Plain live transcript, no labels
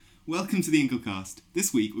Welcome to the Inklcast.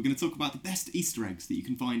 This week we're going to talk about the best Easter eggs that you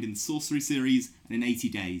can find in the Sorcery series and in 80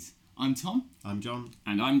 Days. I'm Tom. I'm John.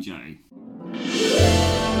 And I'm Joe.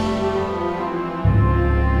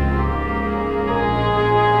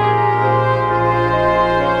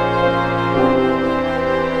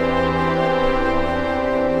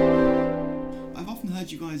 I've often heard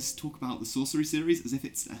you guys talk about the Sorcery series as if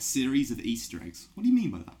it's a series of Easter eggs. What do you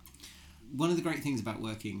mean by that? One of the great things about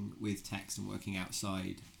working with text and working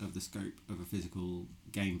outside of the scope of a physical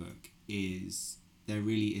game book is there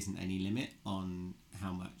really isn't any limit on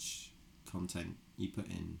how much content you put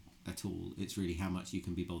in at all. It's really how much you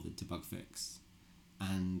can be bothered to bug fix.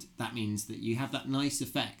 And that means that you have that nice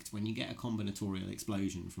effect when you get a combinatorial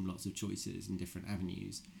explosion from lots of choices and different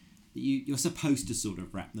avenues. You're supposed to sort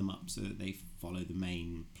of wrap them up so that they follow the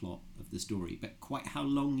main plot of the story, but quite how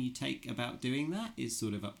long you take about doing that is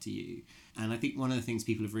sort of up to you. And I think one of the things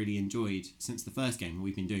people have really enjoyed since the first game, and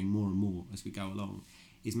we've been doing more and more as we go along,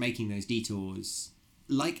 is making those detours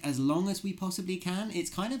like as long as we possibly can. It's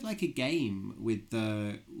kind of like a game with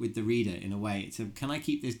the reader in a way. It's can I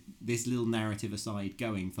keep this little narrative aside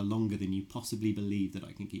going for longer than you possibly believe that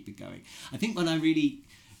I can keep it going? I think when I really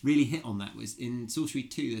hit on that was in Sorcery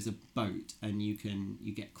 2. There's a boat and you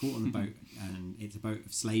get caught on the boat, and it's a boat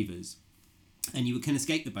of slavers, and you can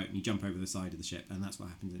escape the boat and you jump over the side of the ship, and that's what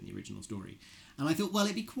happens in the original story. And I thought, well,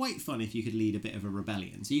 it'd be quite fun if you could lead a bit of a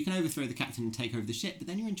rebellion. So you can overthrow the captain and take over the ship, but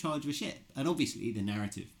then you're in charge of a ship. And obviously the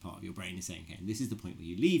narrative part of your brain is saying, okay, this is the point where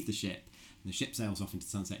you leave the ship and the ship sails off into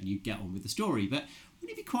sunset and you get on with the story. But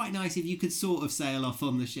wouldn't it be quite nice if you could sort of sail off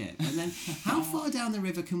on the ship? And then how far down the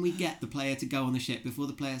river can we get the player to go on the ship before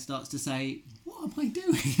the player starts to say, what am I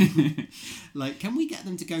doing? Like, can we get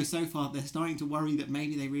them to go so far they're starting to worry that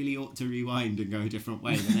maybe they really ought to rewind and go a different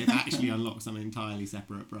way, when they've actually unlocked some entirely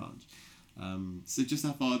separate branch? So just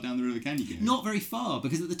how far down the river can you go? Not very far,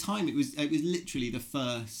 because at the time it was literally the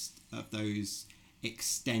first of those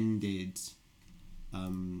extended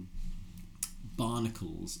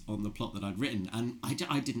barnacles on the plot that I'd written, and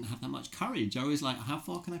I didn't have that much courage. I was like, how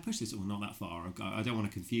far can I push this? Well, not that far. I don't want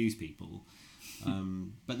to confuse people.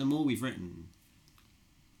 But the more we've written,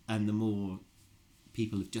 and the more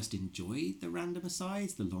people have just enjoyed the random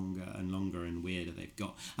asides, the longer and weirder they've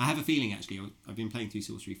got. I have a feeling, actually, I've been playing through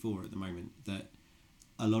Sorcery 4 at the moment, that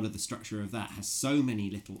a lot of the structure of that has so many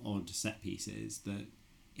little odd set pieces that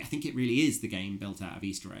I think it really is the game built out of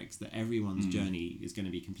Easter eggs, that everyone's journey is going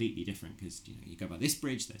to be completely different, because you go by this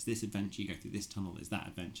bridge, there's this adventure, you go through this tunnel, there's that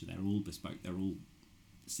adventure. They're all bespoke, they're all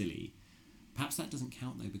silly. Perhaps that doesn't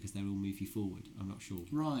count, though, because they'll all move you forward. I'm not sure.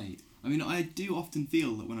 Right. I mean, I do often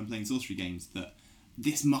feel that when I'm playing Sorcery games that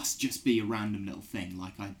this must just be a random little thing.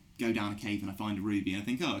 Like, I go down a cave and I find a ruby and I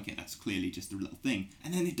think, oh, okay, that's clearly just a little thing.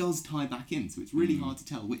 And then it does tie back in, so it's really hard to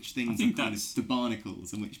tell which things are kind of the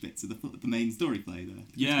barnacles and which bits are the main story play there.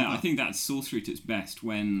 Yeah, I think that's Sorcery at its best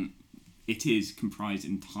when it is comprised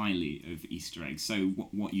entirely of Easter eggs. So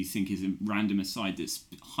what you think is a random aside that's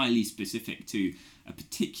highly specific to a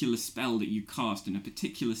particular spell that you cast in a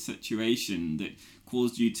particular situation that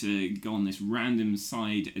caused you to go on this random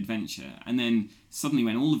side adventure, and then suddenly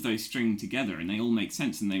when all of those string together and they all make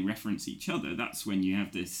sense and they reference each other, that's when you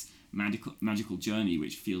have this magical journey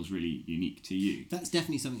which feels really unique to you. That's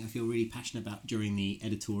definitely something I feel really passionate about during the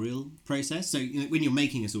editorial process. So when you're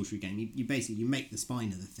making a Sorcery game, you basically make the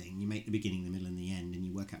spine of the thing, you make the beginning, the middle and the end, and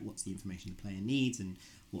you work out what's the information the player needs and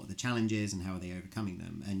what are the challenges and how are they overcoming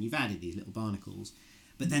them, and you've added these little barnacles.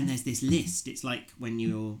 But then there's this list. It's like when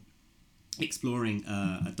you're exploring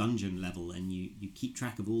a dungeon level and you keep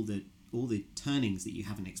track of all the turnings that you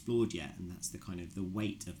haven't explored yet, and that's the kind of the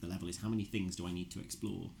weight of the level, is how many things do I need to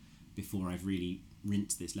explore before I've really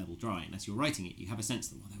rinsed this level dry. And as you're writing it, you have a sense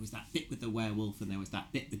that, well, there was that bit with the werewolf, and there was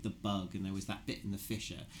that bit with the bug, and there was that bit in the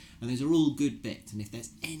fissure, and those are all good bits, and if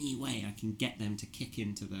there's any way I can get them to kick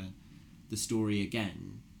into the story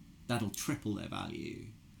again, that'll triple their value.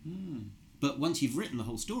 But once you've written the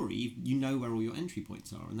whole story, you know where all your entry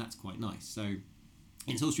points are, and that's quite nice. So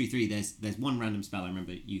in Sorcery 3, there's one random spell I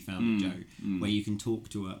remember you found, Joe, where you can talk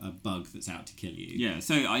to a bug that's out to kill you. Yeah,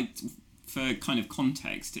 so for kind of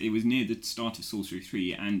context, it was near the start of Sorcery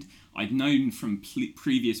 3, and I'd known from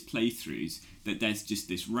previous playthroughs that there's just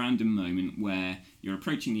this random moment where you're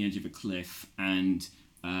approaching the edge of a cliff and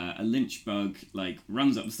a lynch bug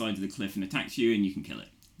runs up the side of the cliff and attacks you, and you can kill it.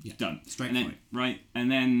 Yeah, done. Straight for it. Right, and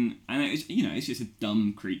then it's just a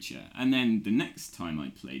dumb creature. And then the next time I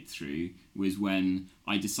played through was when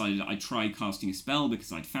I decided I'd try casting a spell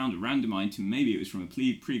because I'd found a random item. Maybe it was from a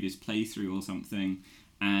previous playthrough or something,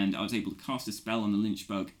 and I was able to cast a spell on the lynch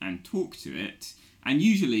bug and talk to it. And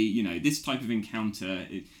usually, this type of encounter,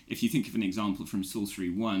 if you think of an example from Sorcery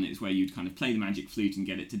 1, it's where you'd kind of play the magic flute and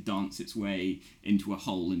get it to dance its way into a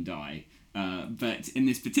hole and die. But in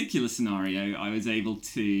this particular scenario, I was able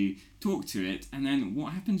to talk to it, and then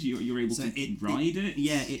what happens? You're able to ride it?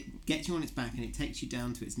 Yeah, it gets you on its back and it takes you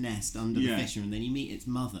down to its nest under the fissure, and then you meet its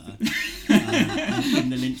mother in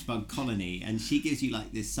the lynchbug colony, and she gives you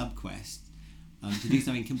like this subquest to do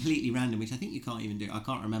something completely random, which I think you can't even do. I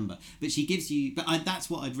can't remember, but she gives you. But that's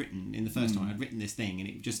what I'd written in the first one. I'd written this thing,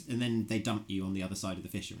 and then they dump you on the other side of the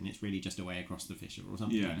fissure, and it's really just a way across the fissure or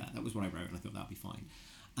something like that. That was what I wrote, and I thought that'd be fine.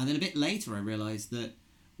 And then a bit later I realised that,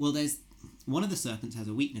 there's one of the serpents has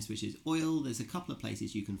a weakness, which is oil. There's a couple of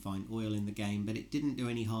places you can find oil in the game, but it didn't do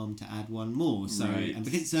any harm to add one more. So, and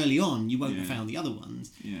because it's early on, you won't have found the other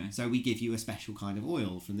ones. Yeah. So we give you a special kind of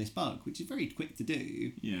oil from this bug, which is very quick to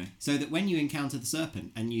do. Yeah. So that when you encounter the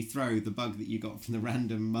serpent and you throw the bug that you got from the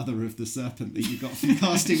random mother of the serpent that you got from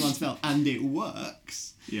casting one spell, and it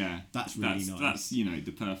works. Yeah, that's really nice. That's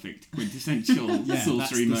the perfect quintessential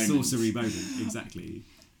sorcery moment. Sorcery moment, exactly.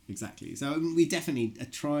 So we definitely I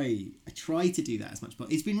try to do that as much,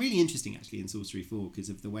 but it's been really interesting actually in Sorcery 4 because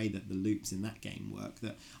of the way that the loops in that game work.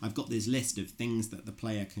 That I've got this list of things that the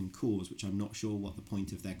player can cause, which I'm not sure what the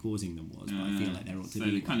point of their causing them was, but I feel like there ought to be.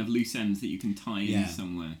 So the kind of loose ends that you can tie in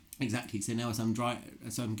somewhere. Exactly. So now as I'm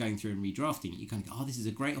going through and redrafting it, you kind of go, this is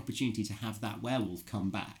a great opportunity to have that werewolf come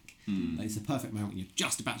back. Like, it's a perfect moment when you're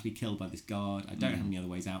just about to be killed by this guard. I don't have any other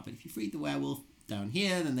ways out, but if you freed the werewolf down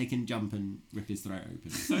here, then they can jump and rip his throat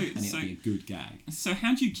open, and it'll be a good gag. So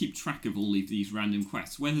how do you keep track of all of these random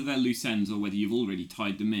quests, whether they're loose ends or whether you've already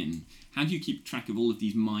tied them in? How do you keep track of all of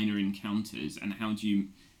these minor encounters, and how do you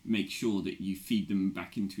make sure that you feed them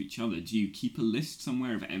back into each other? Do you keep a list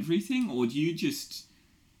somewhere of everything, or do you just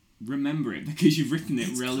remember it because you've written it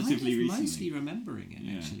relatively recently? Mostly remembering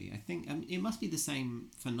it, actually. I think it must be the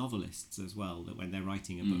same for novelists as well, that when they're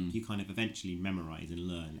writing a book, you kind of eventually memorise and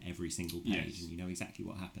learn every single page, and you know exactly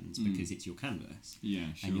what happens because it's your canvas.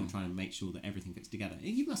 Yeah, sure. And you're trying to make sure that everything fits together.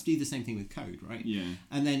 You must do the same thing with code, right? Yeah.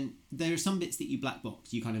 And then there are some bits that you black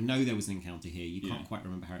box. You kind of know there was an encounter here. You can't quite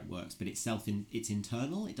remember how it works, but it's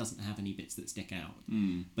internal. It doesn't have any bits that stick out.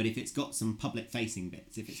 But if it's got some public-facing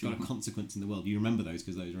bits, if it's got a consequence in the world, you remember those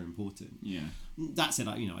because those are important. Yeah. That said,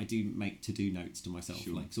 I do make to-do notes to myself.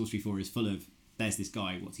 Sure. Like Sorcery 4 is full of, there's this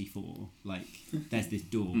guy, what's he for? Like, there's this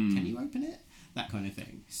door, can you open it? That kind of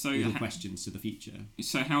thing. So little questions to the future.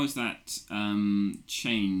 So how has that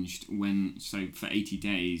changed so for 80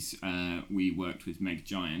 days we worked with Meg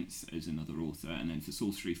Giants as another author, and then for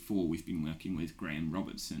Sorcery 4 we've been working with Graham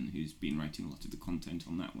Robertson, who's been writing a lot of the content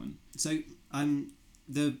on that one. So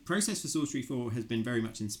the process for Sorcery 4 has been very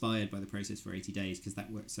much inspired by the process for 80 Days because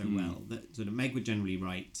that worked so well. That sort of Meg would generally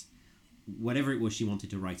write whatever it was she wanted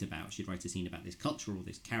to write about. She'd write a scene about this culture or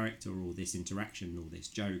this character or this interaction or this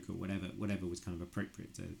joke or whatever was kind of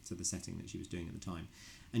appropriate to the setting that she was doing at the time.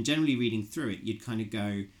 And generally reading through it, you'd kind of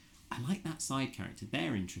go, I like that side character.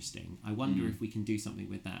 They're interesting. I wonder if we can do something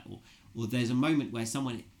with that. Or there's a moment where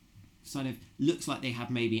someone sort of looks like they have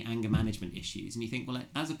maybe anger management issues, and you think, well,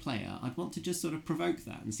 as a player, I'd want to just sort of provoke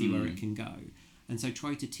that and see where it can go, and so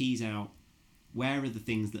try to tease out where are the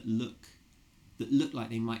things that look like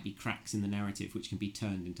they might be cracks in the narrative, which can be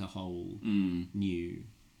turned into whole new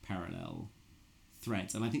parallel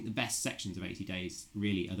threads. And I think the best sections of 80 Days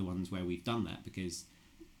really are the ones where we've done that, because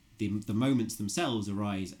the moments themselves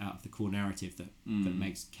arise out of the core narrative that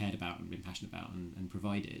Meg's cared about and been passionate about and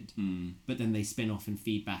provided, but then they spin off and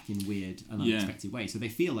feed back in weird and unexpected ways. So they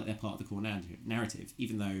feel like they're part of the core narrative,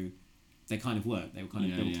 even though they kind of weren't. They were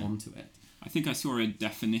kind of built onto it. I think I saw a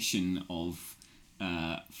definition of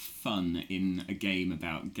fun in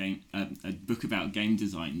a book about game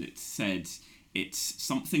design that said it's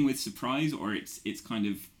something with surprise, or it's kind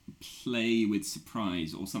of play with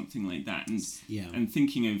surprise or something like that, and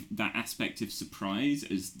thinking of that aspect of surprise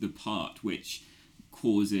as the part which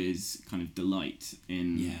causes kind of delight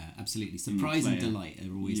in absolutely. Surprise and delight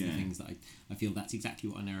are always the things that I feel that's exactly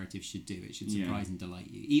what a narrative should do. It should surprise and delight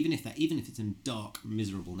you, even if it's a dark,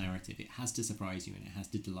 miserable narrative. It has to surprise you and it has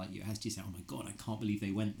to delight you. It has to say, oh my god, I can't believe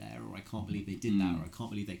they went there, or I can't believe they did that, or I can't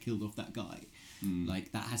believe they killed off that guy.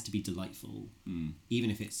 Like, that has to be delightful, even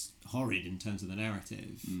if it's horrid in terms of the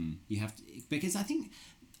narrative. You have to, because I think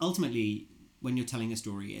ultimately when you're telling a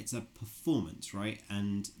story, it's a performance, right?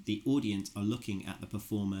 And the audience are looking at the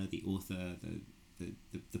performer, the author,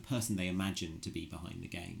 the person they imagine to be behind the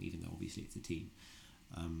game, even though obviously it's a team,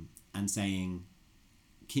 and saying,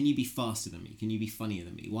 can you be faster than me? Can you be funnier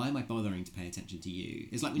than me? Why am I bothering to pay attention to you?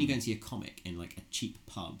 It's like when you go and see a comic in like a cheap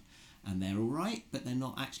pub, and they're all right, but they're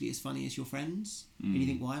not actually as funny as your friends. And you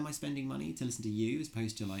think, why am I spending money to listen to you as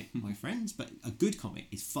opposed to like my friends? But a good comic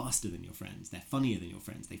is faster than your friends. They're funnier than your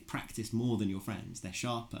friends. They've practiced more than your friends. They're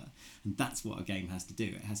sharper, and that's what a game has to do.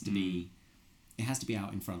 It has to be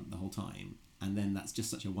out in front the whole time, and then that's just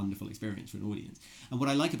such a wonderful experience for an audience. And what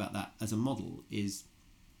I like about that as a model is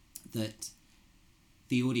that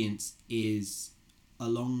the audience is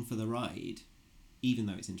along for the ride, even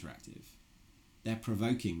though it's interactive. They're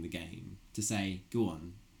provoking the game to say, go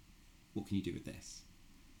on, what can you do with this?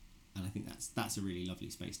 And I think that's a really lovely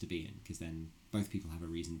space to be in, because then both people have a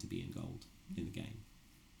reason to be in gold in the game.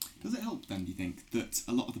 Does it help then, do you think, that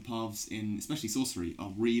a lot of the paths in, especially Sorcery,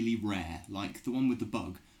 are really rare? Like the one with the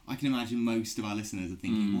bug, I can imagine most of our listeners are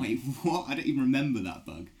thinking, wait, what? I don't even remember that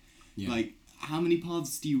bug. Yeah. Like, how many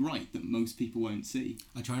paths do you write that most people won't see?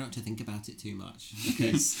 I try not to think about it too much,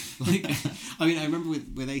 because, like, I mean, I remember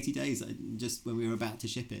with 80 Days, just when we were about to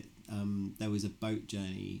ship it, there was a boat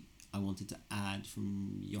journey I wanted to add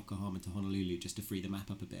from Yokohama to Honolulu just to free the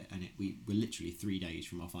map up a bit, and we were literally 3 days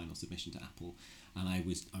from our final submission to Apple, and I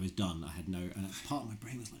was done. I had no, and part of my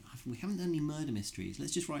brain was like, we haven't done any murder mysteries,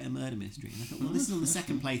 let's just write a murder mystery. And I thought, well, this is on the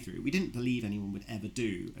second playthrough. We didn't believe anyone would ever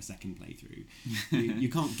do a second playthrough. You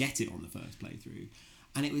can't get it on the first playthrough.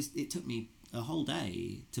 And it took me a whole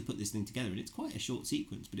day to put this thing together, and it's quite a short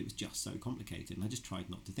sequence, but it was just so complicated, and I just tried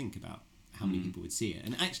not to think about how many people would see it.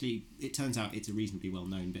 And actually, it turns out it's a reasonably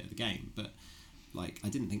well-known bit of the game, but like, I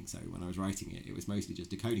didn't think so when I was writing it. It was mostly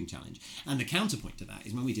just a coding challenge. And the counterpoint to that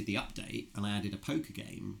is when we did the update and I added a poker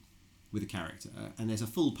game with a character, and there's a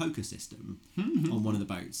full poker system on one of the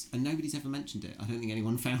boats, and nobody's ever mentioned it. I don't think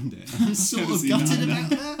anyone found it. I'm sort of gutted about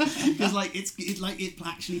that, because like it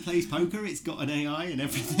actually plays poker. It's got an AI and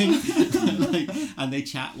everything, and they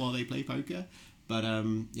chat while they play poker. But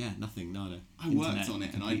yeah, nothing, nada. I worked on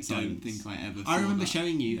it, and I don't think I ever saw I remember that.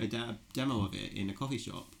 showing you a demo of it in a coffee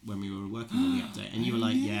shop when we were working on the update, and you were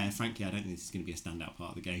like, yeah, frankly, I don't think this is going to be a standout part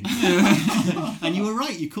of the game. And you were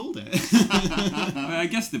right, you called it. Well, I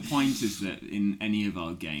guess the point is that in any of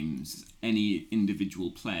our games, any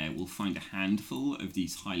individual player will find a handful of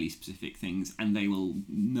these highly specific things, and they will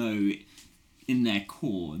know in their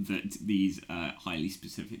core that these are highly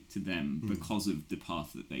specific to them because of the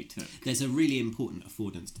path that they took. There's a really important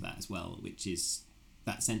affordance to that as well, which is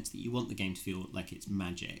that sense that you want the game to feel like it's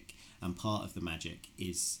magic, and part of the magic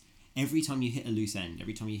is every time you hit a loose end,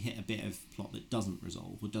 every time you hit a bit of plot that doesn't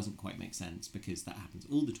resolve or doesn't quite make sense, because that happens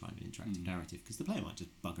all the time in interactive narrative, because the player might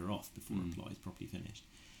just bugger off before a plot is properly finished.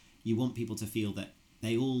 You want people to feel that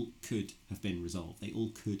they all could have been resolved, they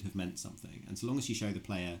all could have meant something, and so long as you show the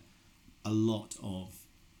player a lot of,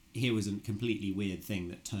 here was a completely weird thing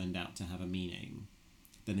that turned out to have a meaning,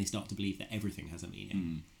 then they start to believe that everything has a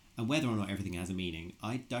meaning. And whether or not everything has a meaning,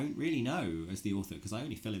 I don't really know as the author, because I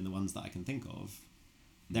only fill in the ones that I can think of.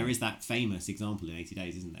 There is that famous example in 80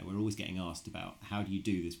 Days, isn't there? We're always getting asked about how do you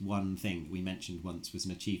do this one thing that we mentioned once was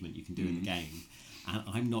an achievement you can do in the game. And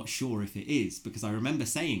I'm not sure if it is, because I remember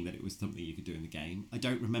saying that it was something you could do in the game. I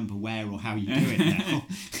don't remember where or how you do it now.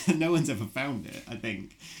 No one's ever found it, I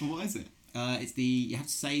think. Well, what is it? It's you have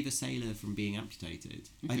to save a sailor from being amputated.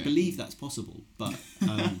 Okay. I believe that's possible, but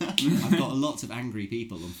I've got lots of angry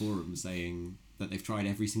people on forums saying that they've tried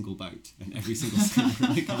every single boat and every single sailor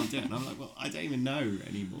and they can't do it. And I'm like, well, I don't even know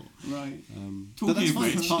anymore. Right. But that's fine,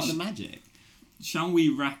 which, it's part of the magic. Shall we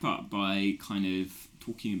wrap up by kind of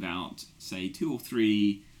talking about, say, 2 or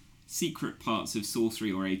 3 secret parts of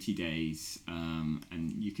Sorcery or 80 Days, and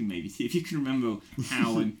you can maybe see if you can remember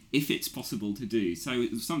how and if it's possible to do. So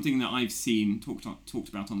something that I've seen talked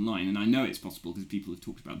about online, and I know it's possible because people have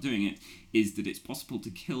talked about doing it, is that it's possible to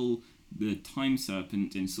kill the Time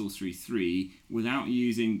Serpent in Sorcery 3 without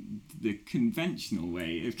using the conventional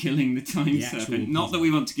way of killing the Time Serpent. Not that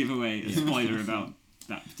we want to give away a spoiler about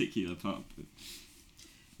that particular part. But.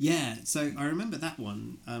 Yeah, so I remember that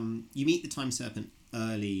one. You meet the Time Serpent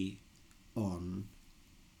early on.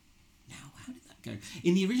 Now, how did that go?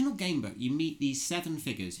 In the original game book, you meet these 7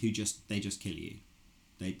 figures who just kill you.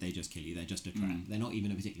 They just kill you. They're just a trap. They're not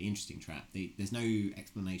even a particularly interesting trap. There's no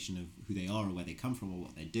explanation of who they are or where they come from or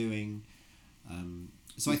what they're doing.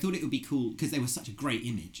 So I thought it would be cool, because they were such a great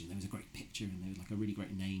image and there was a great picture and there was like a really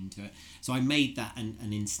great name to it. So I made that an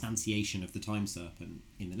instantiation of the Time Serpent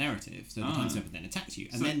in the narrative. So the Time Serpent then attacks you,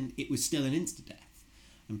 and then it was still an insta-death.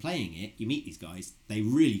 And playing it, you meet these guys, they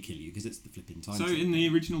really kill you because it's the flipping Time Serpent. So in the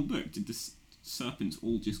original book, did the serpents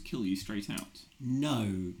all just kill you straight out? No,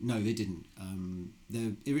 they didn't.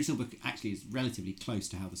 The original book actually is relatively close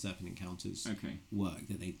to how the serpent encounters work,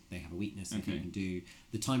 that they have a weakness that they can do.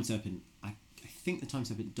 The Time Serpent, I think the time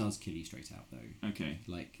serpent does kill you straight out though. Okay.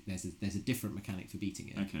 Like there's a different mechanic for beating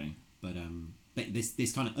it. Okay. But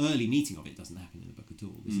this kind of early meeting of it doesn't happen in the book at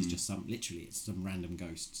all. This is just it's some random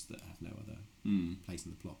ghosts that have no other place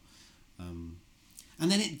in the plot.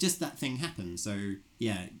 And then that thing happens. So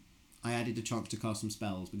yeah, I added a chance to cast some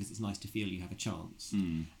spells because it's nice to feel you have a chance.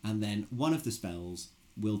 And then one of the spells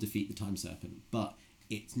will defeat the time serpent, but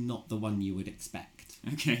it's not the one you would expect.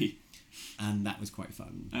 Okay. And that was quite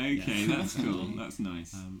fun. Okay, yeah. that's cool. That's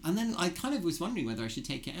nice. And then I kind of was wondering whether I should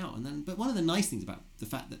take it out. But one of the nice things about the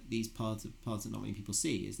fact that these paths that not many people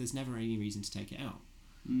see is there's never any reason to take it out.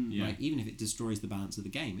 Yeah. Like, even if it destroys the balance of the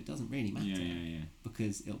game, it doesn't really matter. Yeah.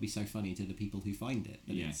 Because it'll be so funny to the people who find it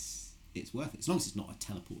that it's worth it. As long as it's not a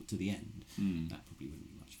teleport to the end, that probably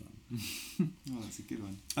wouldn't be much fun. Oh, that's a good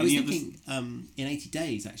one. I was thinking, in 80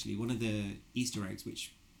 Days, actually, one of the Easter eggs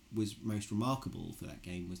which was most remarkable for that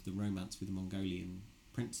game was the romance with a Mongolian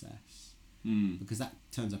princess. Because that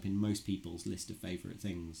turns up in most people's list of favourite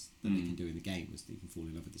things that they can do in the game, was that you can fall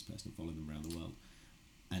in love with this person and follow them around the world.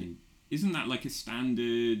 And isn't that like a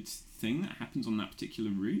standard thing that happens on that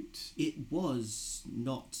particular route? it was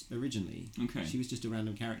not originally. Okay. She was just a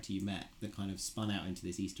random character you met that kind of spun out into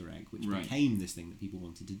this Easter egg, which Right. became this thing that people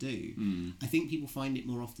wanted to do. I think people find it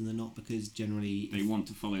more often than not because generally... They want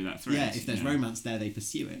to follow that thread. Yeah, if there's romance there, they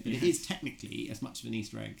pursue it. But it is technically as much of an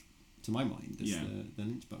Easter egg, to my mind, as the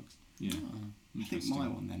lynch bugs. Yeah. I think my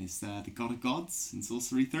one then is the God of Gods in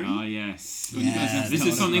Sorcery 3. Ah, yes. Yeah, This God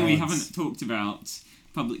is of something we Gods. haven't talked about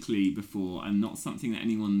publicly before, and not something that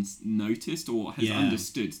anyone's noticed or has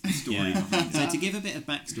understood the story behind. So to give a bit of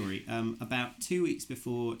backstory, about 2 weeks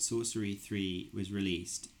before Sorcery 3 was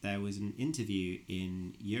released, there was an interview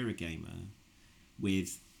in Eurogamer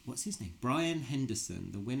with, what's his name? Brian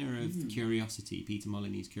Henderson, the winner of Curiosity, Peter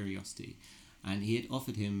Molyneux' Curiosity. And he had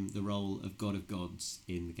offered him the role of God of Gods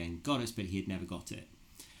in the game Goddess, but he had never got it.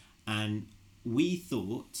 And we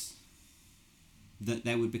thought that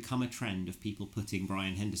there would become a trend of people putting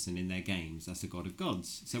Brian Henderson in their games as a God of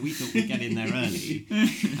Gods. So we thought we'd get in there early.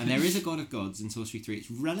 And there is a God of Gods in Sorcery 3.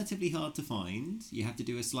 It's relatively hard to find. You have to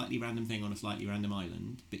do a slightly random thing on a slightly random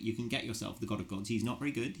island, but you can get yourself the God of Gods. He's not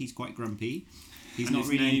very good. He's quite grumpy. He's And not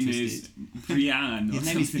his really name interested. is Brian. His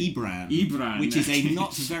name is Ebran. Ebran. Which is a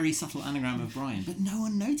not very subtle anagram of Brian, but no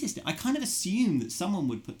one noticed it. I kind of assumed that someone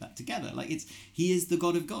would put that together. Like, he is the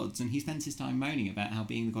God of Gods, and he spends his time moaning about how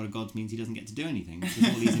being the God of Gods means he doesn't get to do anything because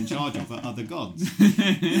all he's in charge of are other gods.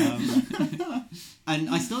 And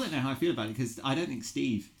I still don't know how I feel about it because I don't think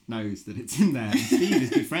Steve knows that it's in there. And Steve is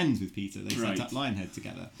good friends with Peter. They set up Lionhead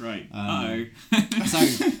together. Right. So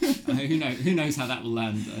who knows how that will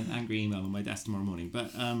land? An angry email on my desk tomorrow morning.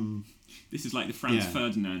 But This is like the Franz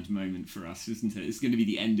Ferdinand moment for us, isn't it? It's going to be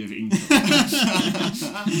the end of England.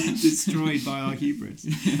 destroyed by our hubris.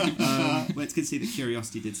 Well, it's good to see that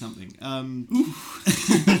Curiosity did something.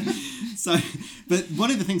 But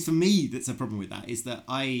one of the things for me that's a problem with that is that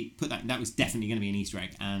I put that was definitely going to be an Easter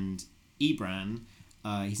egg, and Ebran,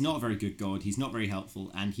 he's not a very good god, he's not very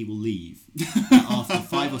helpful, and he will leave after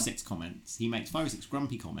 5 or 6 comments. He makes 5 or 6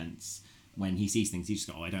 grumpy comments when he sees things. He just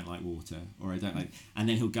go, "Oh, I don't like water," or "I don't like," and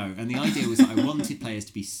then he'll go. And the idea was that I wanted players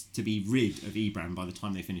to be rid of Ebran by the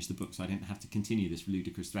time they finished the book, so I didn't have to continue this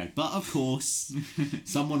ludicrous thread. But of course,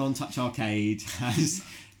 someone on Touch Arcade has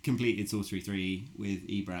completed Sorcery 3 with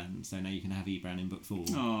Ebran, so now you can have Ebran in book 4.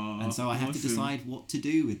 Aww, and so I have to awesome. decide what to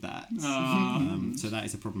do with that. So that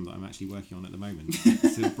is a problem that I'm actually working on at the moment.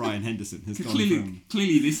 So Brian Henderson has gone from...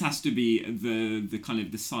 Clearly this has to be the kind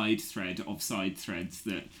of the side thread of side threads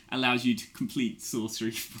that allows you to complete Sorcery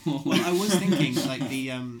 4. Well, I was thinking, like,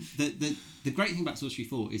 the great thing about Sorcery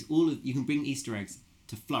 4 is you can bring Easter eggs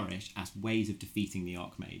to flourish as ways of defeating the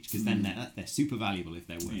Archmage, because then they're super valuable if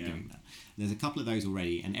they're worth doing that. And there's a couple of those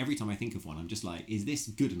already, and every time I think of one, I'm just like, is this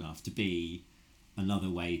good enough to be another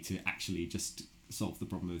way to actually just solve the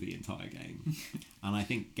problem of the entire game? And I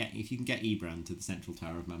think if you can get Ebran to the Central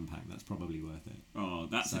Tower of Manpang, that's probably worth it. Oh,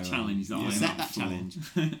 that's a challenge that I'm set up that for. challenge,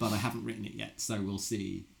 but I haven't written it yet, so we'll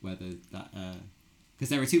see whether that... Because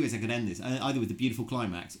there are 2 ways I could end this, either with the beautiful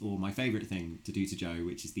climax or my favourite thing to do to Joe,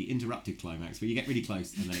 which is the interrupted climax, where you get really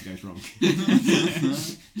close and then it goes wrong.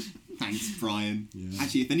 Thanks, Brian. Yeah.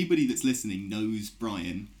 Actually, if anybody that's listening knows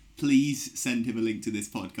Brian, please send him a link to this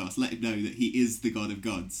podcast. Let him know that he is the God of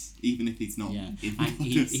Gods, even if he's not. Yeah, in and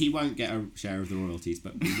Goddess. he won't get a share of the royalties,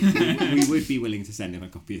 but we would be willing to send him a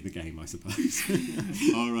copy of the game, I suppose.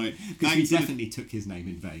 All right. Because we definitely took his name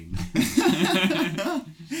in vain.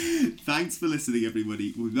 Thanks for listening,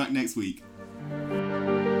 everybody. We'll be back next week.